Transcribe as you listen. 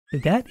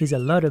That is a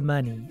lot of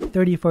money.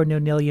 34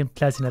 nonillion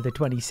plus another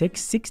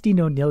 26, $60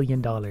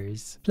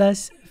 nonillion.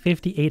 Plus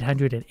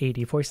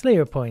 5,884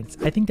 Slayer points.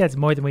 I think that's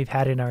more than we've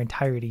had in our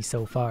entirety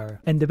so far.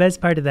 And the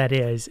best part of that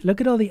is, look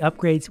at all the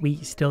upgrades we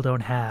still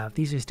don't have.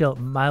 These are still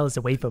miles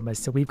away from us,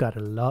 so we've got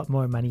a lot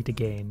more money to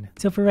gain.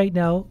 So for right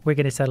now, we're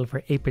going to settle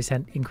for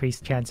 8%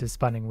 increased chance of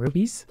spawning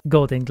rubies.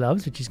 Golden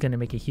gloves, which is going to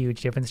make a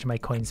huge difference to my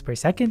coins per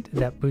second.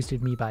 That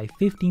boosted me by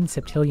 $15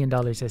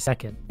 septillion a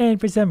second.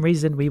 And for some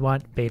reason, we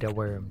want beta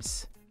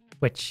worms,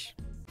 which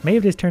may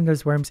have just turned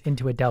those worms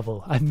into a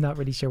devil. I'm not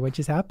really sure what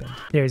just happened.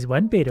 There's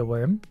one beta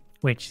worm,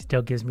 which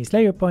still gives me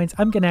Slayer points.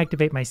 I'm going to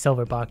activate my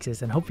silver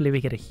boxes and hopefully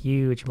we get a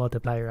huge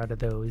multiplier out of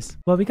those.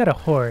 Well, we got a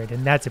horde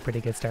and that's a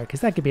pretty good start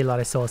because that could be a lot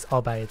of souls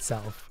all by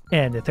itself.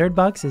 And the third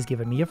box is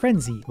giving me a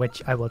frenzy,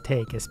 which I will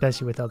take,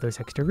 especially with all those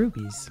extra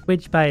rubies,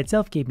 which by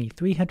itself gave me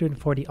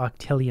 $340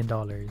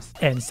 octillion.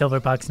 And silver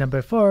box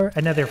number 4,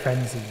 another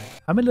frenzy.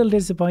 I'm a little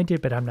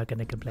disappointed, but I'm not going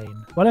to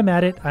complain. While I'm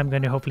at it, I'm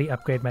going to hopefully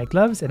upgrade my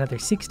gloves another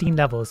 16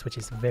 levels, which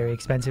is very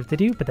expensive to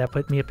do, but that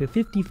put me up to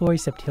 $54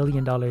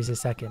 septillion a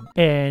second.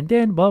 And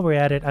then while we're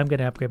at it, I'm going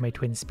to upgrade my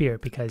twin spear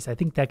because I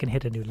think that can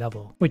hit a new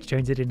level, which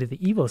turns it into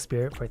the evil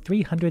spirit for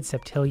 $300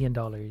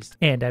 septillion.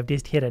 And I've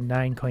just hit a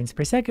 9 coins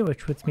per second,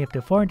 which puts me up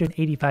to $485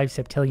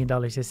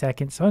 septillion a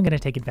second, so I'm going to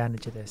take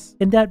advantage of this.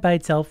 And that by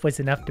itself was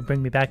enough to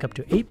bring me back up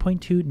to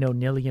 $8.2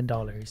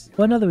 nonillion.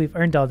 Well, now that we've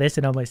earned all this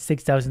and almost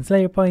 6,000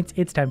 Slayer points,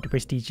 it's time to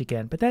prestige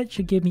again, but that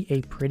should give me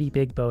a pretty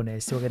big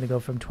bonus. So we're going to go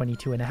from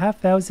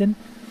 22,500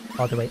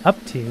 all the way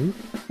up to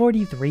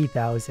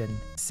 43,000.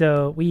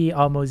 So we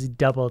almost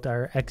doubled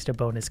our extra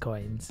bonus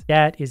coins.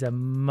 That is a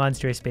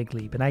monstrous big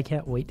leap, and I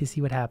can't wait to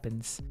see what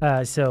happens.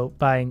 So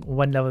buying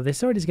one level of this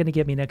sword is going to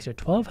give me an extra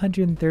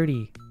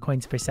 1,230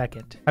 coins per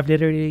second. I've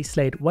literally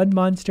slayed one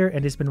monster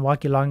and it's been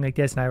walking along like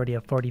this, and I already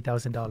have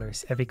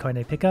 $40,000. Every coin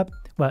I pick up,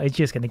 well, it's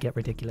just going to get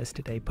ridiculous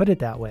today. Put it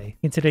that way.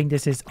 Considering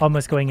this is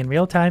almost going in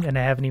real time and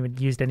I haven't even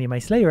used any of my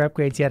Slayer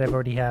upgrades yet, I've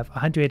already have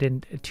 100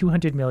 and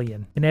 200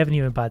 million. And I haven't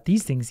even bought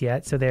these things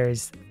yet, so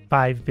there's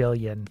 5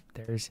 billion,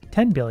 there's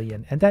 10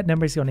 billion, and that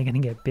number is only going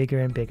to get bigger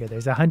and bigger.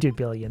 There's 100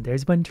 billion,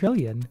 there's 1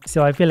 trillion.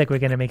 So I feel like we're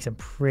going to make some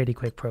pretty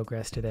quick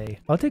progress today.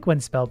 I'll take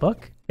one spell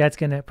book. That's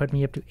going to put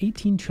me up to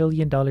 $18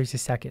 trillion a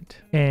second.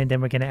 And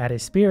then we're going to add a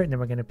spirit, and then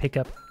we're going to pick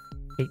up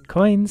 8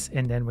 coins,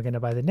 and then we're going to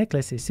buy the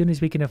necklace as soon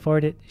as we can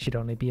afford it. Should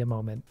only be a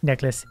moment.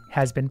 Necklace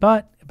has been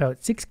bought.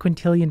 About $6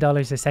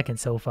 quintillion a second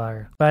so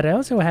far. But I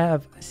also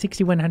have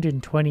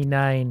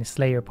 6,129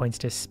 Slayer points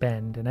to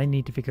spend, and I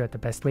need to figure out the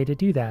best way to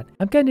do that.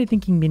 I'm kind of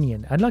thinking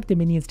minion. Unlock the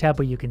minions tab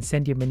where you can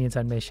send your minions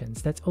on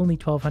missions. That's only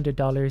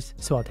 $1,200,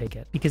 so I'll take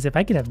it. Because if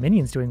I can have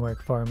minions doing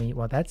work for me,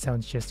 well, that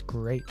sounds just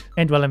great.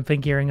 And while I'm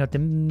figuring out the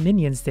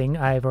minions thing,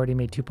 I've already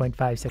made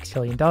 $2.56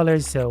 trillion,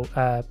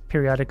 so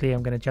periodically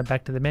I'm going to jump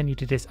back to the menu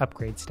to just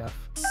upgrade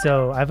stuff.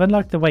 So I've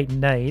unlocked the White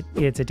Knight.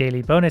 It's a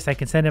daily bonus. I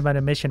can send him on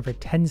a mission for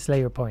 10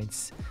 Slayer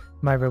points.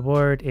 My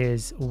reward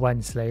is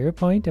 1 Slayer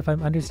point, if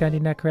I'm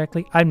understanding that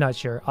correctly. I'm not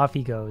sure. Off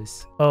he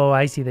goes. Oh,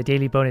 I see. The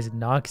daily bonus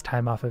knocks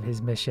time off of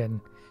his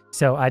mission.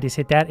 So I just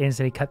hit that,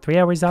 instantly cut 3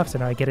 hours off, so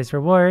now I get his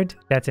reward.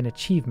 That's an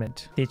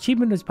achievement. The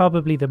achievement was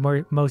probably the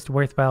most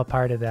worthwhile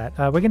part of that.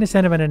 We're going to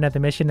send him on another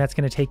mission. That's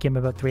going to take him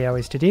about 3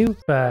 hours to do.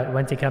 But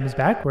once he comes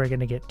back, we're going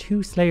to get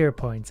 2 Slayer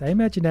points. I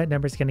imagine that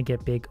number is going to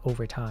get big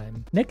over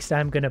time. Next,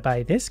 I'm going to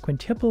buy this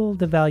quintuple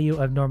the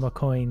value of normal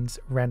coins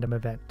random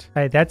event.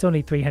 That's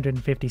only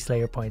 350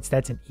 Slayer points.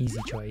 That's an easy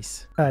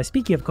choice.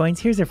 Speaking of coins,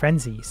 here's a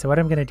frenzy. So what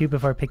I'm going to do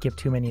before picking up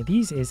too many of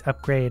these is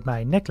upgrade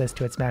my necklace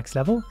to its max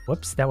level.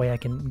 Whoops, that way I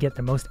can get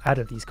the most out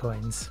of these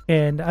coins.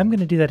 And I'm going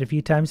to do that a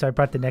few times, so I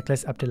brought the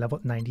necklace up to level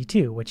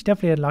 92, which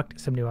definitely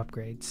unlocked some new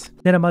upgrades.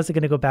 Then I'm also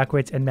going to go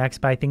backwards and max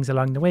buy things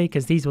along the way,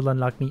 because these will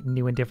unlock me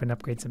new and different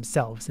upgrades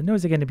themselves, and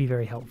those are going to be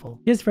very helpful.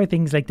 Just for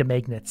things like the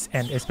magnets,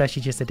 and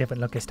especially just a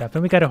different look of stuff.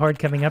 And we got a horde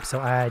coming up, so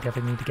I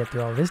definitely need to get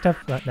through all this stuff,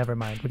 but never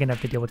mind. We're going to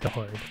have to deal with the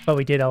horde. But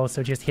we did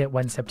also just hit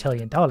 $1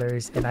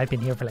 septillion, and I've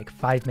been here for like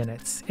 5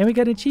 minutes. And we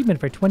got an achievement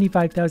for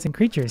 25,000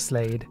 creatures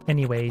slayed.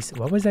 Anyways,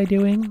 what was I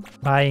doing?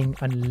 Buying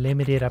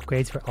unlimited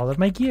upgrades for all of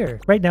my gear.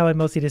 Right now, I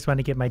mostly just want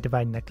to get my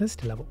divine necklace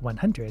to level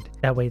 100.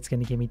 That way, it's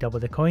going to give me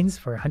double the coins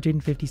for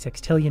 $156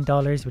 trillion,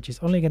 which is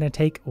only going to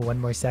take 1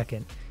 more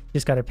second.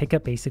 Just got to pick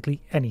up basically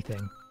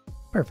anything.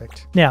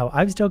 Perfect. Now,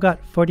 I've still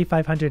got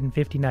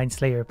 4,559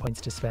 Slayer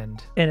points to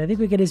spend. And I think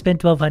we're going to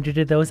spend 1,200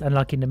 of those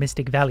unlocking the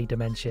Mystic Valley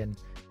dimension.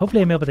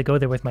 Hopefully I'm able to go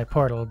there with my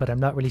portal, but I'm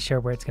not really sure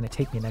where it's going to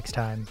take me next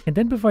time. And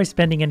then before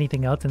spending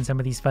anything else on some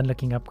of these fun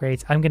looking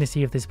upgrades, I'm going to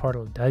see if this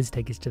portal does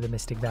take us to the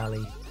Mystic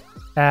Valley.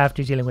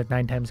 After dealing with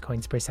 9 times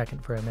coins per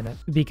second for a minute.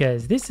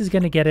 Because this is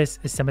going to get us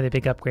some of the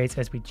big upgrades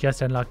as we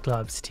just unlocked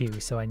gloves too,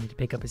 so I need to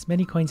pick up as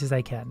many coins as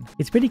I can.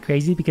 It's pretty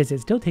crazy because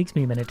it still takes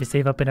me a minute to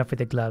save up enough for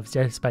the gloves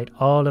despite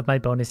all of my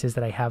bonuses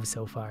that I have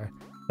so far.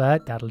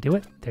 but that'll do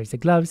it. There's the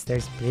gloves,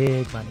 there's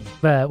big money.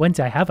 But once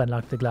I have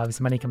unlocked the gloves,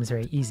 money comes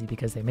very easy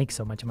because they make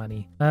so much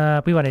money.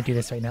 We want to do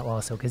this right now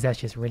also because that's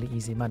just really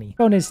easy money.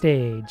 Bonus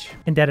stage.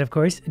 And that of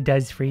course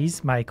does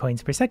freeze my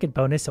coins per second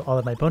bonus, so all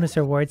of my bonus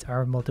rewards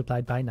are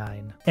multiplied by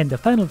 9. And the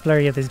final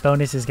flurry of this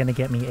bonus is going to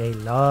get me a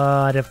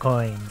lot of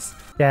coins.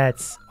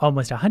 That's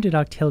almost 100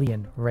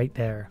 octillion right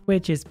there,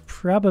 which is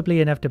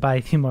probably enough to buy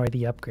a few more of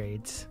the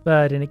upgrades.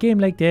 But in a game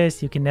like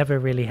this, you can never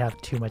really have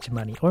too much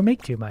money or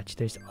make too much.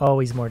 There's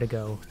always more to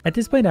go. At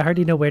this point, I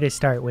hardly know where to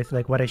start with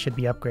like what I should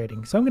be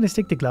upgrading. So I'm going to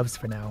stick to gloves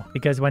for now,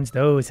 because once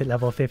those hit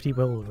level 50,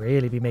 we'll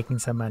really be making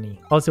some money.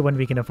 Also when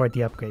we can afford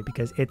the upgrade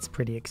because it's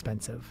pretty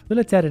expensive. So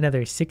let's add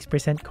another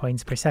 6%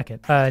 coins per second.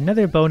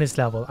 Another bonus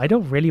level. I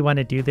don't really want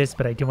to do this,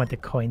 but I do want the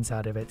coins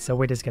out of it. So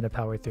we're just going to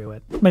power through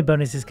it. My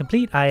bonus is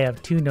complete. I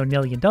have $2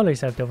 million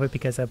left over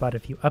because I bought a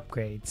few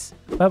upgrades,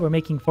 but we're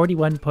making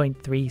 41.3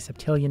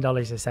 septillion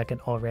dollars a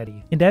second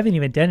already, and I haven't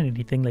even done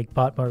anything like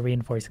bought more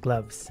reinforced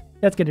gloves.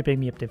 That's going to bring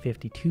me up to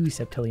 52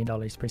 septillion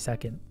dollars per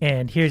second.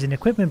 And here's an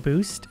equipment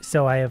boost,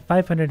 so I have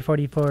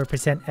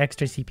 544%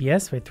 extra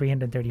CPS for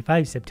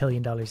 335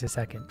 septillion dollars a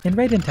second, and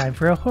right in time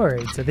for a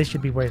horde, so this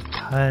should be worth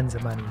tons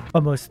of money.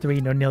 Almost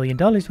 $3 million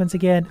once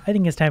again. I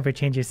think it's time for a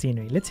change of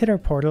scenery. Let's hit our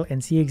portal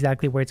and see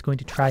exactly where it's going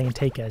to try and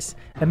take us.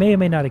 I may or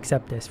may not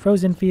accept this.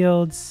 Frozen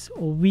fields,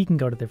 we can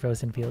go to the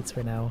frozen fields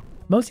for now.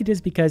 Mostly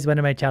just because one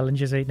of my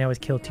challenges right now is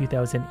kill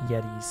 2,000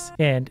 Yetis.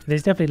 And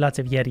there's definitely lots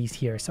of Yetis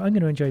here, so I'm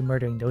going to enjoy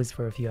murdering those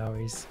for a few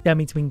hours. That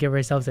means we can give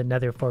ourselves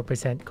another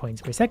 4%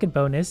 coins per second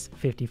bonus,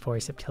 54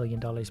 septillion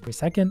dollars per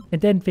second,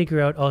 and then figure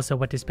out also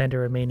what to spend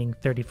our remaining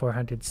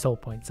 3,400 soul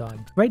points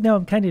on. Right now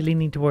I'm kind of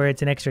leaning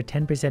towards an extra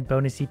 10%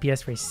 bonus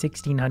CPS for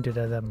 1,600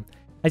 of them.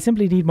 I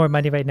simply need more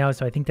money right now,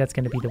 so I think that's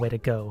going to be the way to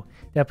go.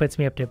 That puts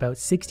me up to about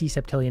 60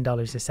 septillion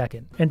dollars a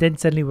second. And then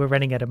suddenly we're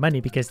running out of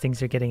money because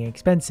things are getting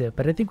expensive,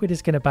 but I think we're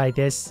just going to buy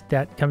this.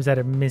 That comes out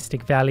of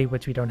Mystic Valley,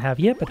 which we don't have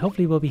yet, but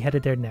hopefully we'll be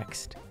headed there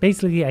next.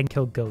 Basically, I can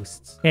kill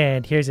ghosts.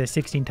 And here's a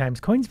 16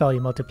 times coins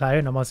value multiplier,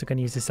 and I'm also going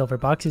to use the silver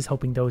boxes,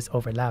 hoping those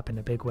overlap in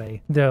a big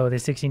way. Though the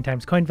 16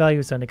 times coin value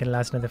is only going to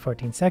last another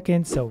 14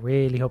 seconds, so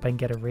really hope I can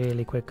get a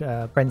really quick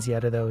frenzy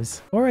out of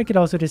those. Or I could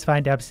also just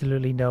find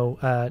absolutely no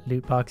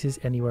loot boxes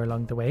anywhere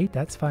along the way.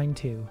 That's fine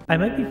too. I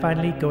might be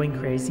finally going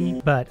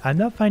crazy, but I'm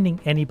not finding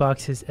any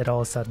boxes at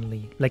all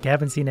suddenly. Like I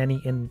haven't seen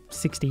any in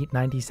 60,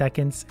 90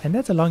 seconds, and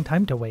that's a long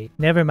time to wait.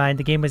 Never mind,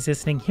 the game was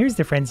listening. Here's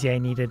the frenzy I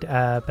needed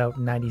about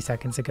 90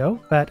 seconds ago,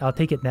 but I'll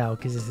take it now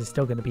because this is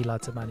still going to be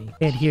lots of money.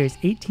 And here's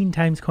 18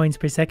 times coins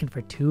per second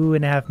for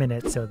 2.5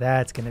 minutes, so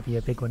that's going to be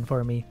a big one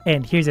for me.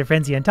 And here's a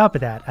frenzy on top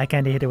of that. I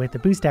kind of hit it with the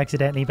boost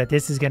accidentally, but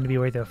this is going to be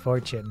worth a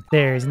fortune.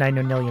 There's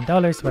 $9 million.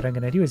 What I'm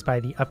going to do is buy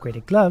the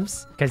upgraded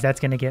gloves, because that's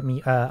going to get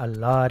me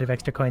a lot of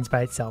extra coins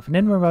by itself. And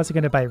then we're also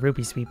going to buy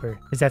Ruby Sweeper,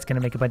 because that's going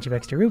to make a bunch of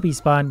extra rubies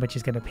spawn, which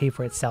is going to pay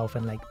for itself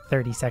in like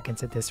 30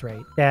 seconds at this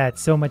rate.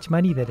 That's so much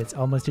money that it's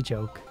almost a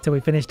joke. So we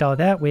finished all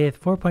that with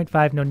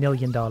 $4.5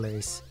 million.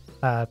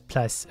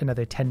 Plus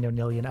another 10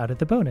 million out of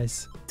the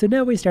bonus. So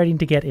now we're starting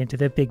to get into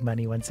the big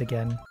money once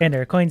again. And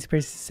our coins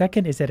per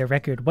second is at a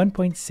record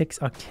 1.6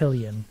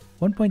 octillion.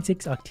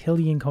 1.6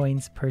 octillion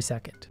coins per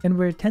second. And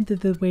we're a tenth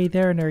of the way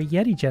there in our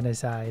Yeti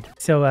genocide.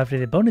 So after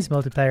the bonus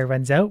multiplier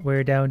runs out,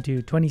 we're down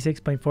to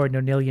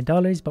 $26.4 million,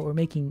 but we're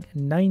making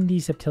 90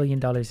 septillion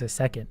dollars a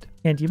second.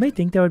 And you might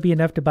think that would be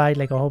enough to buy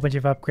like a whole bunch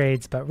of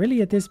upgrades, but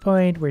really at this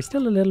point, we're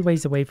still a little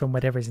ways away from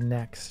whatever's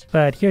next.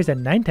 But here's a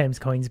 9 times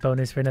coins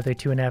bonus for another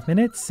 2.5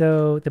 minutes,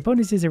 so the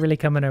bonuses are really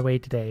coming our way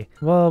today.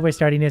 While we're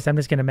starting this, I'm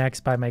just going to max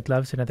buy my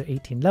gloves for another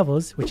 18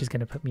 levels, which is going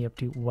to put me up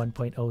to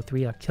 1.03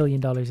 octillion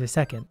dollars a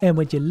second. And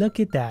would you look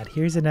at that,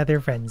 here's another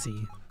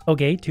frenzy.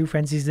 Okay, 2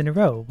 frenzies in a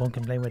row. Won't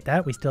complain with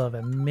that. We still have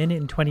 1 minute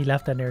and 20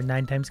 left on our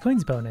 9 times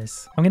coins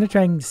bonus. I'm going to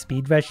try and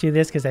speed rush through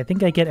this because I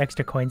think I get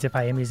extra coins if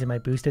I am using my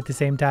boost at the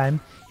same time.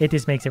 It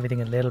just makes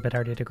everything a little bit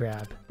harder to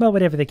grab. Well,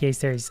 whatever the case,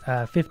 there's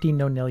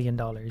 $15 million.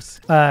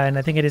 And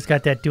I think I just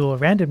got that dual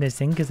randomness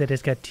thing because I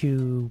just got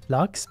 2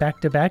 blocks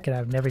back to back and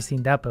I've never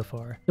seen that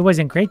before. It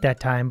wasn't great that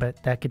time,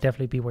 but that could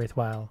definitely be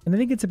worthwhile. And I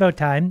think it's about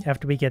time,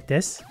 after we get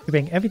this, to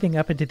bring everything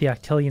up into the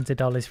octillions of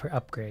dollars for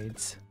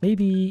upgrades.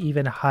 Maybe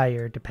even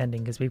higher,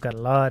 depending, because we've got a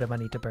lot of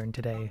money to burn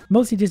today.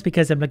 Mostly just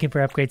because I'm looking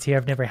for upgrades here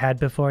I've never had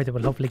before that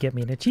will hopefully get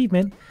me an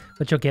achievement,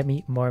 which will get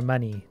me more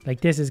money. Like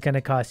this is going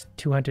to cost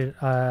 200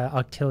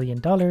 octillion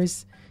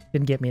dollars.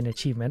 Didn't get me an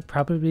achievement,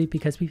 probably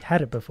because we've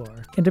had it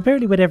before. And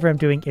apparently whatever I'm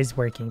doing is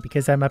working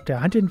because I'm up to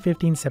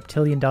 115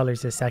 septillion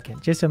dollars a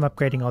second just from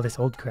upgrading all this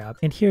old crap.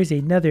 And here's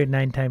another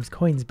 9 times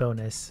coins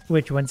bonus,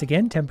 which once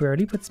again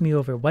temporarily puts me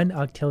over 1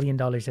 octillion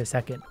dollars a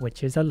second,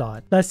 which is a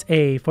lot. Plus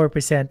a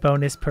 4%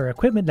 bonus per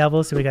equipment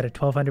level, so we got a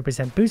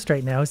 1200% boost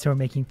right now, so we're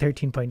making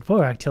 13.4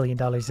 octillion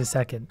dollars a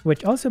second,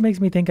 which also makes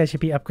me think I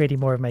should be upgrading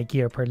more of my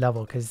gear per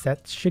level because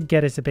that should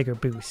get us a bigger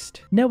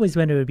boost. Now is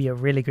when it would be a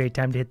really great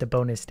time to hit the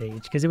bonus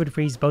stage because it would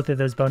freeze both of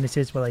those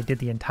bonuses while I did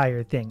the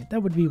entire thing.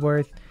 That would be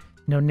worth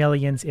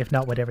nonillions, if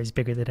not whatever's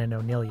bigger than a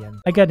nonillion.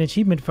 I got an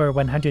achievement for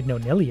 100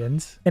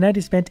 nonillions, and I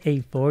just spent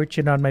a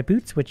fortune on my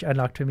boots, which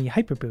unlocked for me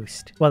Hyper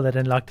Boost. Well, it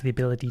unlocked the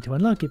ability to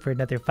unlock it for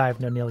another $5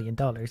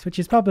 nonillion, which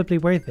is probably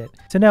worth it.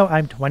 So now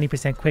I'm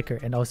 20% quicker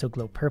and also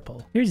glow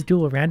purple. Here's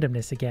dual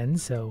randomness again,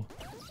 so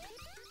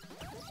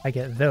I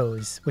get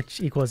those,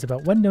 which equals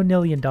about $1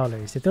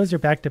 nonillion. If those are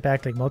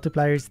back-to-back like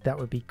multipliers, that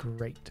would be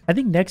great. I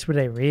think next what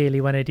I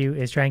really want to do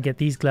is try and get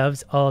these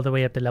gloves all the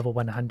way up to level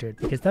 100,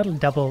 because that'll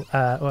double,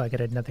 oh, I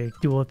got another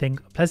dual thing,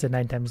 plus a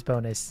 9x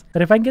bonus.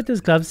 But if I can get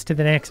those gloves to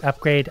the next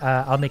upgrade,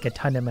 I'll make a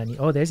ton of money.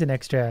 Oh, there's an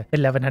extra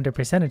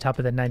 1100% on top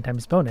of the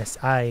 9x bonus.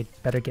 I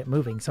better get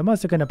moving. So I'm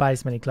also going to buy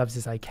as many gloves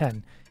as I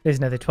can. There's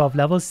another 12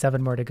 levels,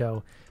 7 more to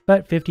go.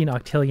 But $15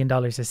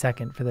 octillion a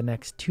second for the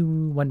next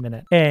 1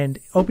 minute. And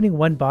opening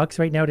one box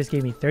right now just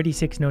gave me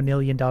 $36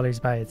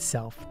 nonillion by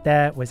itself.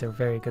 That was a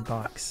very good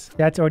box.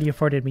 That's already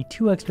afforded me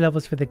 2 extra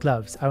levels for the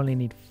gloves. I only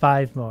need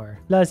 5 more.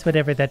 Plus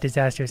whatever that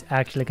disaster is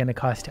actually going to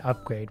cost to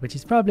upgrade, which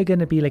is probably going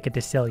to be like a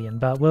decillion,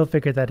 but we'll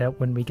figure that out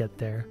when we get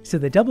there. So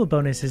the double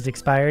bonus is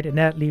expired, and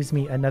that leaves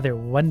me another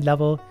 1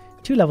 level,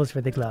 2 levels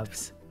for the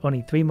gloves.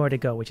 Only 3 more to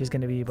go, which is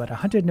going to be about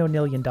 $100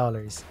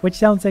 nonillion, which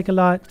sounds like a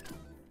lot.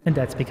 And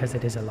that's because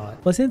it is a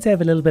lot. Well, since I have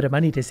a little bit of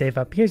money to save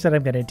up, here's what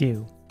I'm going to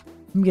do.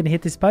 I'm going to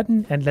hit this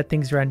button and let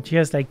things run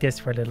just like this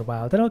for a little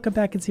while. Then I'll come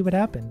back and see what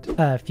happened.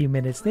 A few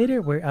minutes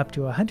later, we're up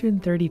to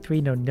 $133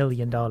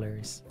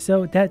 nonillion.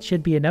 So that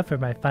should be enough for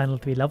my final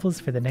 3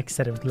 levels for the next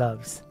set of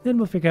gloves. Then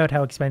we'll figure out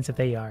how expensive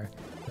they are.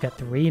 I've got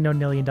 $3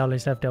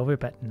 nonillion left over,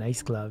 but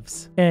nice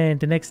gloves. And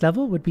the next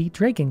level would be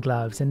Dragon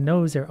Gloves, and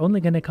those are only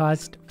going to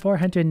cost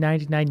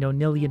 $499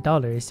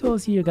 nonillion, so I'll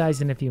see you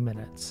guys in a few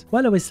minutes.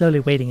 While I was slowly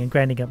waiting and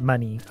grinding up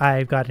money,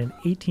 I've got an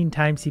 18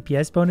 times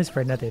CPS bonus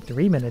for another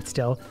 3 minutes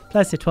still,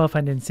 plus a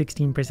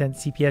 1216%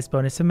 CPS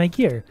bonus on my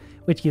gear,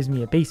 which gives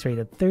me a base rate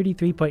of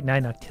 $33.9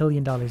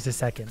 octillion a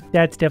second.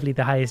 That's definitely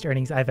the highest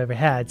earnings I've ever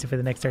had, so for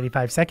the next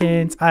 35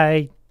 seconds,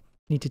 I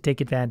need to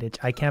take advantage.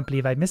 I can't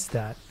believe I missed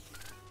that.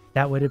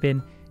 That would have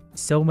been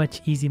so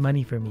much easy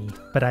money for me,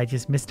 but I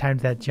just mistimed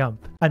that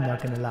jump. I'm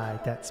not gonna lie,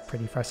 that's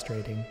pretty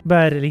frustrating.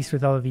 But at least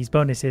with all of these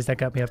bonuses, that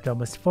got me up to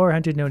almost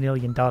 $400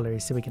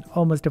 nonillion, so we can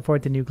almost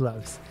afford the new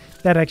gloves.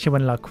 That actually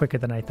went a lot quicker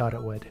than I thought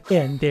it would.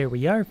 And there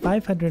we are,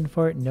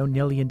 $504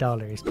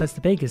 nonillion, plus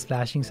the bag is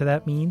flashing, so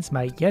that means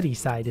my Yeti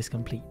side is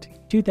complete.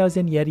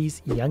 2,000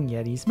 Yetis, young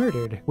Yetis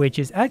murdered, which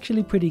is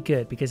actually pretty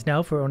good because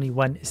now for only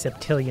 $1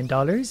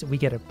 septillion, we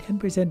get a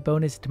 10%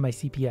 bonus to my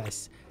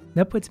CPS.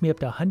 That puts me up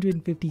to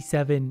 $157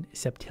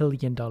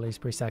 septillion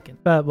per second.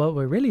 But what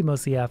we're really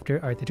mostly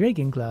after are the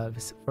Dragon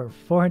Gloves for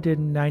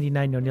 $499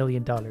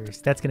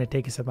 nonillion. That's going to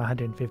take us from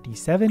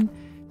 157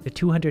 to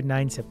 $209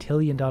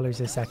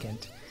 septillion a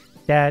second.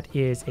 That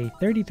is a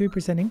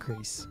 33%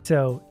 increase.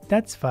 So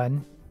that's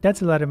fun.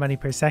 That's a lot of money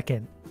per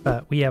second.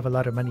 But we have a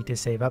lot of money to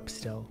save up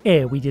still.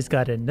 And we just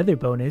got another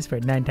bonus for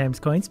 9 times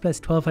coins plus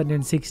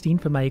 1216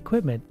 for my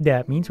equipment.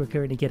 That means we're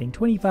currently getting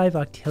 $25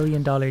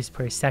 octillion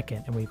per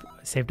second, and we've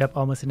saved up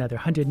almost another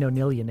 100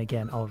 nonillion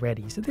again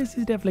already. So this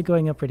is definitely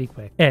going up pretty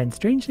quick. And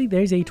strangely,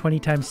 there's a 20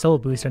 times soul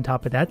boost on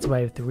top of that, so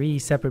I have 3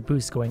 separate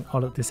boosts going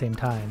all at the same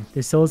time.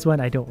 The souls one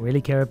I don't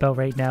really care about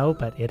right now,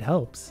 but it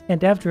helps.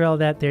 And after all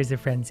that, there's a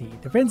frenzy.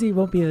 The frenzy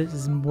won't be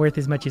worth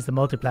as much as the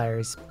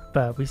multipliers,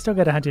 but we've still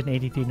got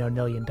 $183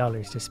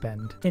 nonillion to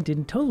spend. And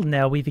in total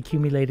now, we've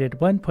accumulated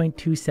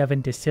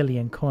 1.27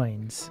 decillion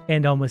coins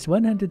and almost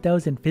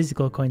 100,000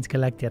 physical coins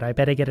collected. I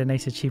bet I get a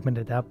nice achievement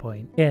at that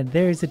point. And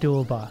there's a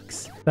dual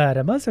box. But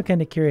I'm also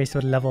kind of curious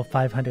what a level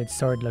 500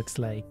 sword looks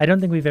like. I don't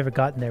think we've ever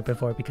gotten there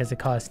before because it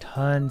costs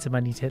tons of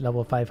money to hit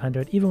level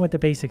 500, even with the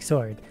basic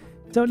sword.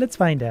 So let's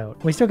find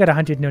out. We still got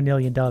 $100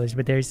 nonillion,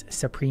 but there's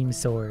Supreme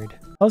Sword,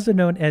 also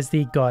known as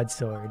the God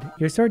Sword.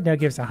 Your sword now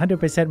gives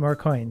 100% more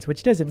coins,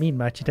 which doesn't mean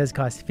much. It does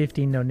cost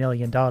 $15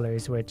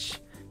 nonillion, which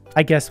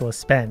I guess we'll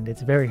spend.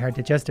 It's very hard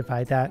to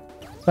justify that.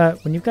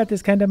 But when you've got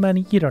this kind of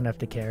money, you don't have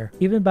to care.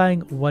 Even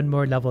buying one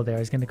more level there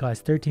is going to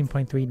cost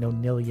 $13.3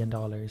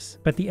 nonillion.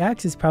 But the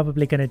axe is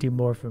probably going to do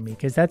more for me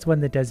because that's one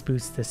that does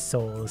boost the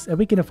souls. And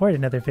we can afford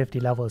another 50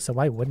 levels, so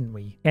why wouldn't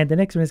we? And the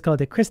next one is called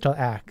the Crystal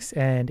Axe,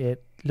 and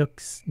it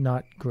looks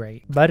not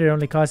great. But it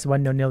only costs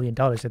 $1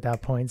 nonillion at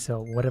that point,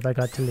 so what have I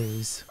got to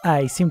lose?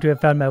 I seem to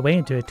have found my way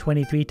into a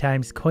 23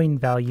 times coin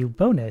value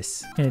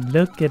bonus. And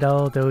look at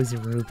all those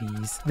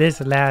rubies.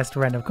 This last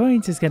run of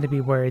coins is going to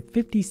be worth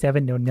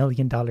 $57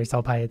 nonillion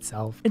all by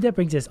itself. And that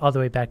brings us all the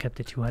way back up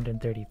to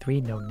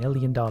 $233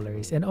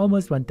 nonillion and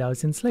almost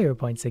 1,000 Slayer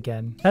points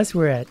again. Thus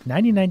we're at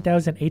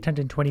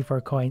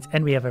 99,824 coins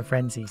and we have a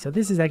frenzy, so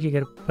this is actually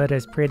going to put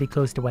us pretty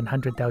close to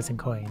 100,000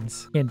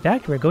 coins. In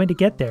fact, we're going to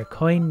get there.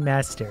 Coin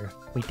Master.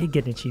 We did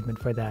get an achievement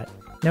for that.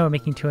 Now we're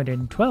making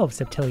 $212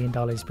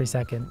 septillion per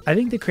second. I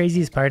think the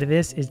craziest part of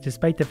this is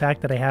despite the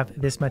fact that I have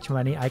this much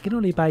money, I can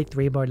only buy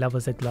 3 more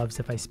levels of gloves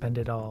if I spend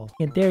it all.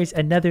 And there's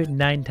another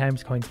 9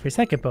 times coins per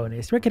second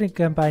bonus. We're going to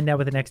combine now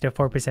with an extra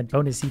 4%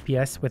 bonus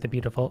CPS with a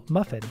beautiful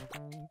muffin.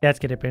 That's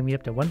gonna bring me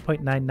up to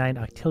 $1.99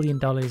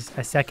 octillion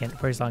a second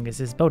for as long as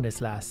this bonus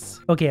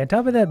lasts. Okay, on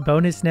top of that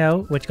bonus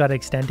now, which got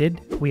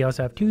extended, we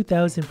also have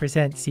 2000%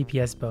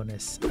 CPS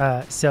bonus.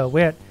 So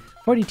we're at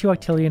 $42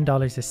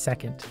 octillion a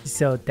second.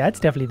 So that's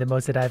definitely the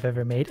most that I've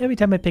ever made. Every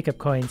time I pick up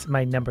coins,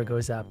 my number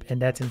goes up,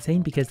 and that's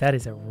insane because that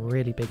is a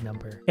really big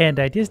number. And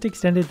I just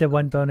extended the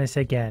one bonus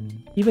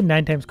again. Even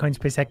 9 times coins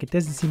per second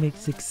doesn't seem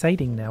as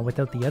exciting now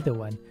without the other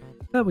one.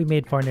 But we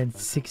made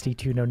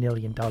 $462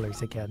 million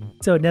again.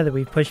 So now that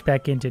we've pushed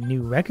back into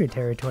new record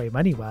territory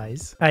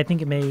money-wise, I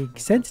think it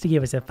makes sense to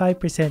give us a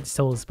 5%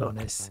 souls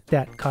bonus.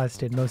 That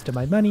costed most of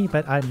my money,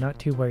 but I'm not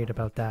too worried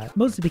about that.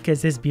 Mostly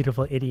because this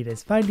beautiful idiot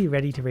is finally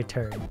ready to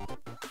return.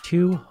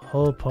 2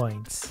 whole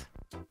points.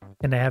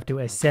 And I have to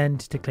ascend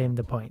to claim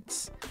the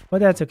points. Well,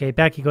 that's okay.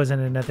 Back he goes on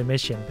another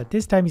mission, but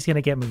this time he's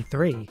gonna get me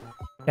 3.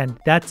 And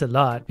that's a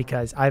lot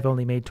because I've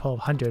only made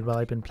 1200 while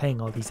I've been playing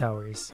all these hours.